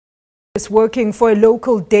Working for a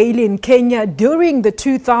local daily in Kenya during the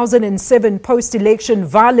 2007 post-election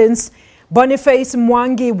violence, Boniface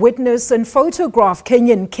Mwangi witnessed and photographed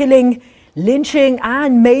Kenyan killing, lynching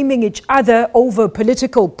and maiming each other over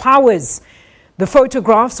political powers. The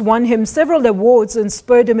photographs won him several awards and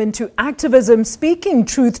spurred him into activism, speaking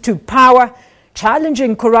truth to power,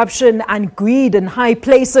 challenging corruption and greed in high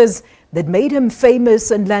places that made him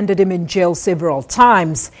famous and landed him in jail several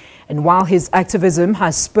times. And while his activism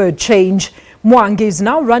has spurred change, Mwangi is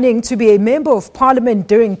now running to be a member of parliament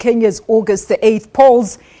during Kenya's August the 8th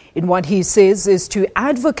polls in what he says is to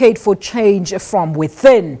advocate for change from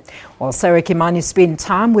within. While Sarah Kimani spent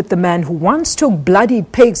time with the man who once took bloody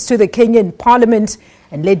pigs to the Kenyan parliament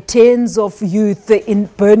and led tens of youth in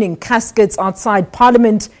burning caskets outside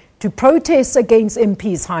parliament to protest against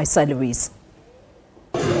MPs' high salaries.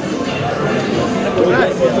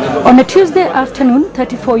 On a Tuesday afternoon,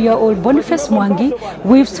 34-year-old Boniface Mwangi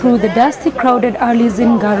weaves through the dusty, crowded alleys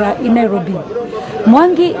in Ngara in Nairobi.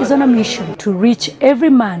 Mwangi is on a mission to reach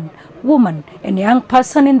every man, woman and young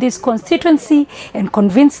person in this constituency and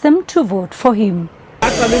convince them to vote for him.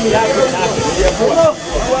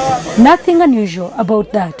 Nothing unusual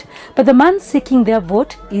about that, but the man seeking their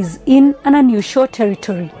vote is in an unusual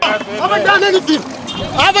territory. I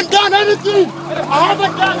haven't done anything.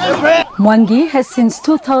 Mwangi has since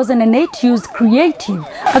 2008 used creative,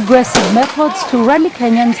 aggressive methods to rally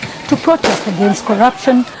Kenyans to protest against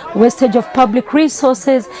corruption, wastage of public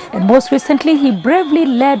resources, and most recently he bravely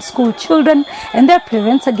led school children and their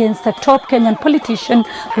parents against a top Kenyan politician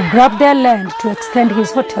who grabbed their land to extend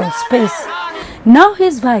his hotel space. Now he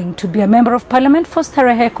is vying to be a member of parliament for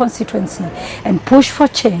Starehe constituency and push for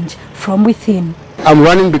change from within. I'm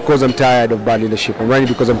running because I'm tired of bad leadership. I'm running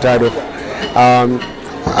because I'm tired of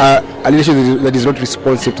a leadership that is not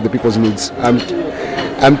responsive to the people's needs. I'm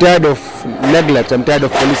tired of neglect. I'm tired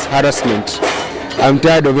of police harassment. I'm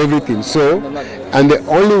tired of everything. And the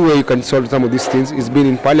only way you can solve some of these things is being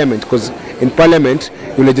in parliament, because in parliament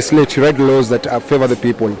you legislate, you write laws that favor the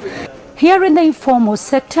people. Here in the informal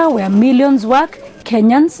sector where millions work,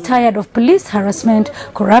 Kenyans tired of police harassment,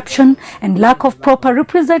 corruption and lack of proper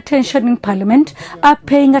representation in parliament are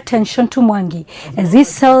paying attention to Mwangi as he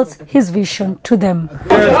sells his vision to them.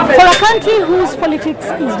 For a country whose politics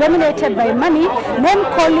is dominated by money,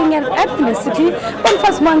 name-calling and ethnicity,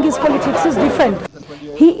 Boniface Mwangi's politics is different.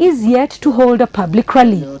 He is yet to hold a public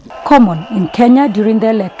rally, common in Kenya during the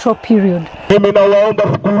electoral period.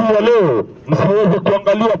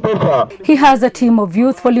 He has a team of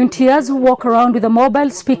youth volunteers who walk around with a mobile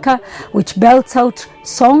speaker which belts out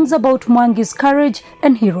songs about Mwangi's courage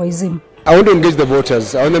and heroism. I want to engage the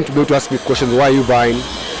voters. I want them to be able to ask me questions. Why are you vying?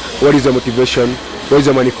 What is your motivation? What is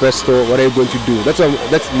your manifesto? What are you going to do? That's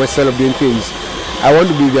my style of doing things. I want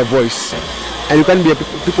to be their voice. And you can't be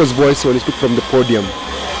people's voice when you speak from the podium.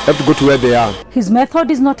 You have to go to where they are. His method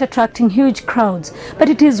is not attracting huge crowds, but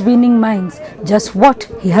it is winning minds, just what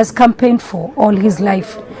he has campaigned for all his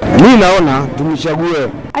life.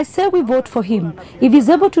 I say we vote for him. If he's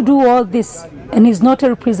able to do all this and he's not a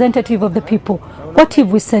representative of the people, what if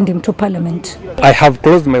we send him to parliament? I have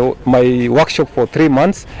closed my workshop for 3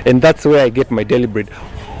 months, and that's where I get my daily bread.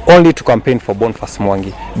 Only to campaign for Boniface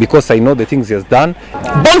Mwangi, because I know the things he has done.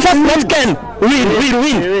 Boniface can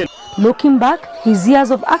win. Looking back, his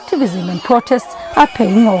years of activism and protests are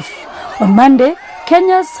paying off. On Monday,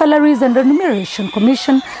 Kenya's Salaries and Remuneration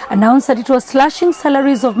Commission announced that it was slashing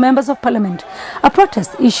salaries of members of parliament, a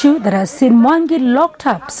protest issue that has seen Mwangi locked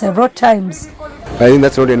up several times. I think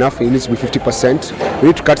that's not enough. It needs to be 50%. We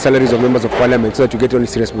need to cut salaries of members of parliament so that you get only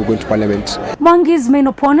serious people going to parliament. Mwangi's main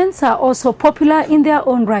opponents are also popular in their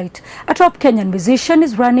own right. A top Kenyan musician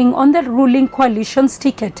is running on the ruling coalition's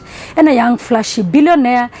ticket, and a young flashy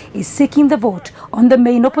billionaire is seeking the vote on the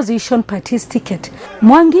main opposition party's ticket.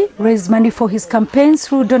 Mwangi raised money for his campaigns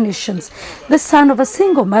through donations. The son of a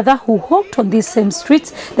single mother who hawked on these same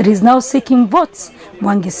streets that is now seeking votes.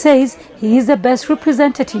 Mwangi says he is the best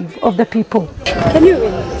representative of the people. Can you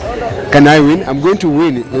win? Can I win? I'm going to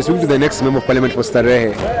win. Let's move to the next member of parliament for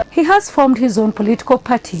Starehe. He has formed his own political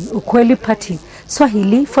party, Ukweli Party,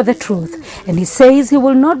 Swahili for the Truth, and he says he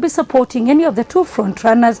will not be supporting any of the two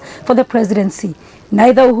front-runners for the presidency,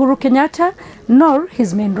 neither Uhuru Kenyatta nor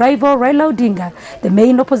his main rival Raila Odinga, the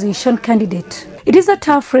main opposition candidate. It is a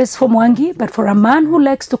tough race for Mwangi, but for a man who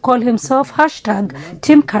likes to call himself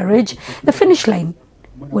 #Team Courage, the finish line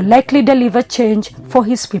will likely deliver change for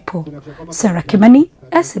his people. Sarah Kimani,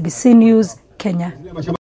 SABC News, Kenya.